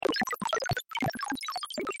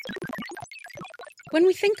When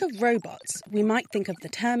we think of robots, we might think of the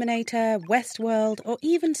Terminator, Westworld, or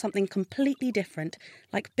even something completely different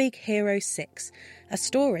like Big Hero 6, a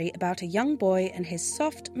story about a young boy and his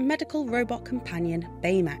soft medical robot companion,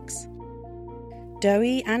 Baymax.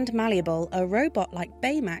 Doughy and malleable, a robot like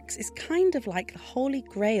Baymax is kind of like the holy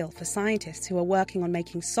grail for scientists who are working on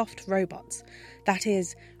making soft robots. That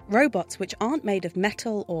is, robots which aren't made of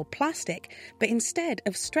metal or plastic, but instead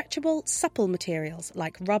of stretchable, supple materials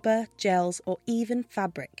like rubber, gels, or even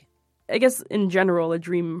fabric. I guess in general, a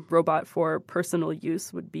dream robot for personal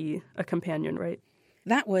use would be a companion, right?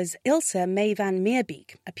 That was Ilse May van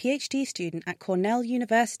Meerbeek, a PhD student at Cornell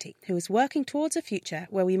University who is working towards a future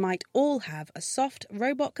where we might all have a soft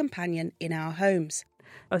robot companion in our homes.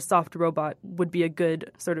 A soft robot would be a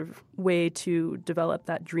good sort of way to develop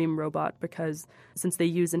that dream robot because since they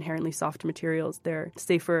use inherently soft materials, they're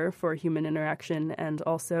safer for human interaction. And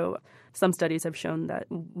also some studies have shown that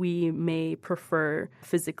we may prefer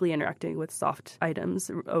physically interacting with soft items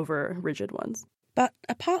over rigid ones. But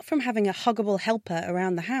apart from having a huggable helper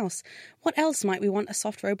around the house, what else might we want a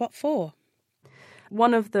soft robot for?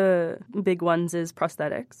 One of the big ones is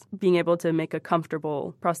prosthetics. Being able to make a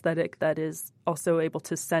comfortable prosthetic that is also able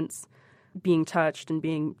to sense being touched and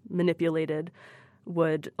being manipulated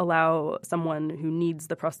would allow someone who needs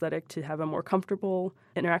the prosthetic to have a more comfortable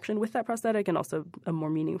interaction with that prosthetic and also a more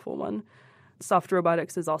meaningful one. Soft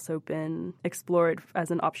robotics has also been explored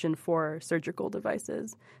as an option for surgical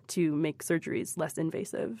devices to make surgeries less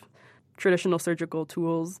invasive. Traditional surgical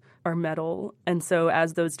tools are metal, and so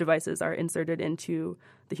as those devices are inserted into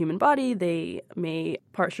the human body, they may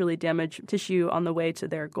partially damage tissue on the way to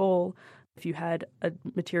their goal. If you had a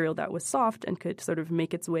material that was soft and could sort of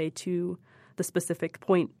make its way to the specific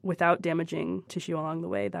point without damaging tissue along the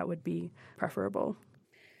way, that would be preferable.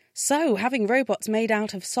 So, having robots made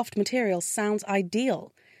out of soft materials sounds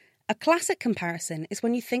ideal. A classic comparison is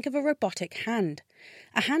when you think of a robotic hand.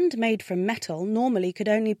 A hand made from metal normally could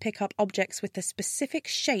only pick up objects with the specific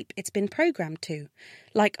shape it's been programmed to,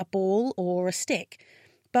 like a ball or a stick.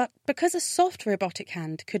 But because a soft robotic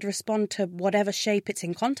hand could respond to whatever shape it's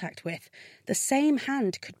in contact with, the same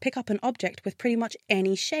hand could pick up an object with pretty much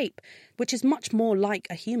any shape, which is much more like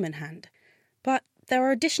a human hand. But there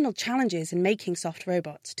are additional challenges in making soft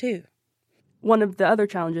robots too. One of the other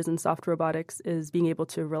challenges in soft robotics is being able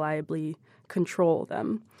to reliably control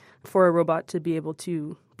them. For a robot to be able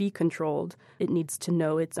to be controlled, it needs to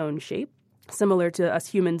know its own shape, similar to us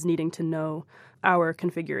humans needing to know our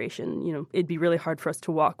configuration. It'd be really hard for us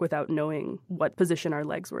to walk without knowing what position our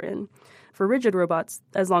legs were in. For rigid robots,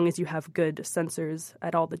 as long as you have good sensors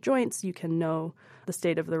at all the joints, you can know the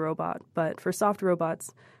state of the robot. But for soft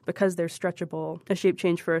robots, because they're stretchable, a shape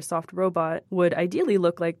change for a soft robot would ideally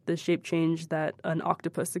look like the shape change that an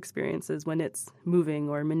octopus experiences when it's moving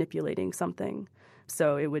or manipulating something.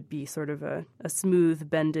 So it would be sort of a smooth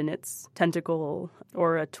bend in its tentacle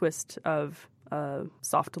or a twist of a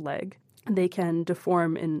soft leg. They can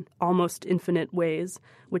deform in almost infinite ways,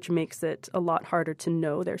 which makes it a lot harder to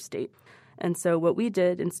know their state. And so what we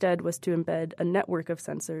did instead was to embed a network of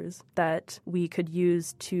sensors that we could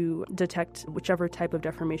use to detect whichever type of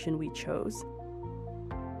deformation we chose.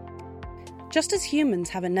 Just as humans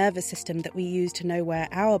have a nervous system that we use to know where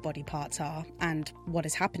our body parts are and what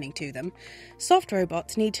is happening to them, soft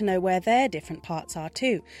robots need to know where their different parts are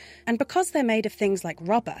too. And because they're made of things like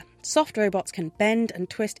rubber, soft robots can bend and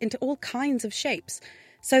twist into all kinds of shapes.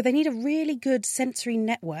 So they need a really good sensory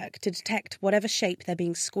network to detect whatever shape they're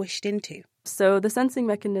being squished into. So the sensing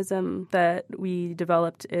mechanism that we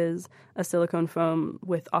developed is a silicone foam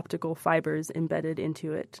with optical fibers embedded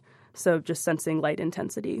into it. So just sensing light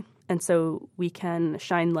intensity. And so we can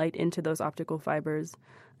shine light into those optical fibers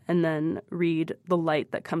and then read the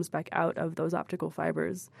light that comes back out of those optical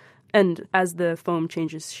fibers. And as the foam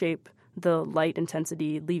changes shape, the light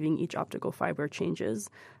intensity leaving each optical fiber changes.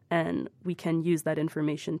 And we can use that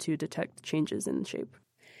information to detect changes in shape.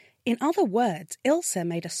 In other words, Ilse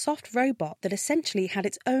made a soft robot that essentially had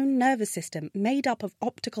its own nervous system made up of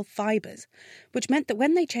optical fibers, which meant that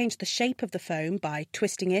when they changed the shape of the foam by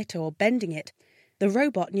twisting it or bending it, the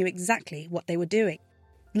robot knew exactly what they were doing.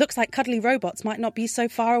 Looks like cuddly robots might not be so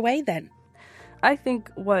far away then. I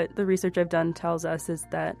think what the research I've done tells us is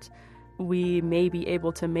that we may be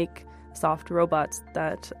able to make soft robots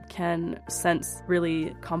that can sense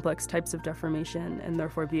really complex types of deformation and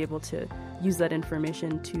therefore be able to use that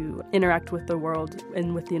information to interact with the world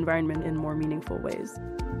and with the environment in more meaningful ways.